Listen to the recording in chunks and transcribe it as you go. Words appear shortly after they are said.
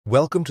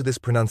Welcome to this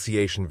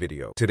pronunciation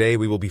video. Today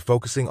we will be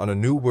focusing on a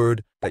new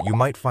word that you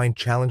might find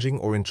challenging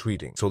or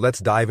intriguing. So let's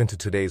dive into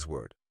today's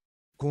word.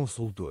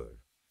 Consultor,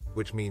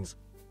 which means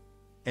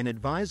an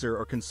advisor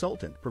or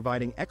consultant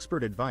providing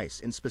expert advice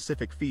in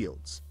specific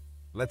fields.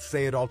 let's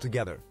say it all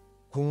together.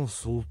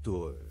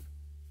 Consultor,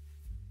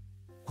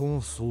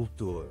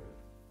 consultor,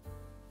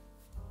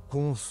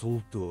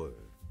 consultor,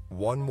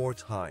 One more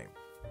time.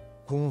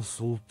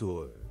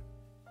 consultor,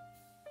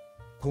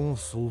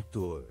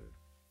 consultor,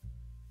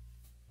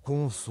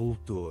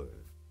 consultor.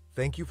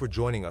 Thank you for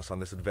joining us on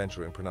this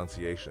adventure in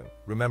pronunciation.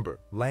 Remember,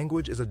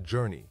 language is a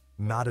journey,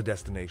 not a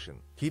destination.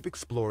 Keep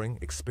exploring,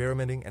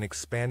 experimenting, and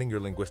expanding your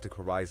linguistic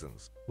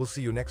horizons. We'll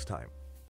see you next time.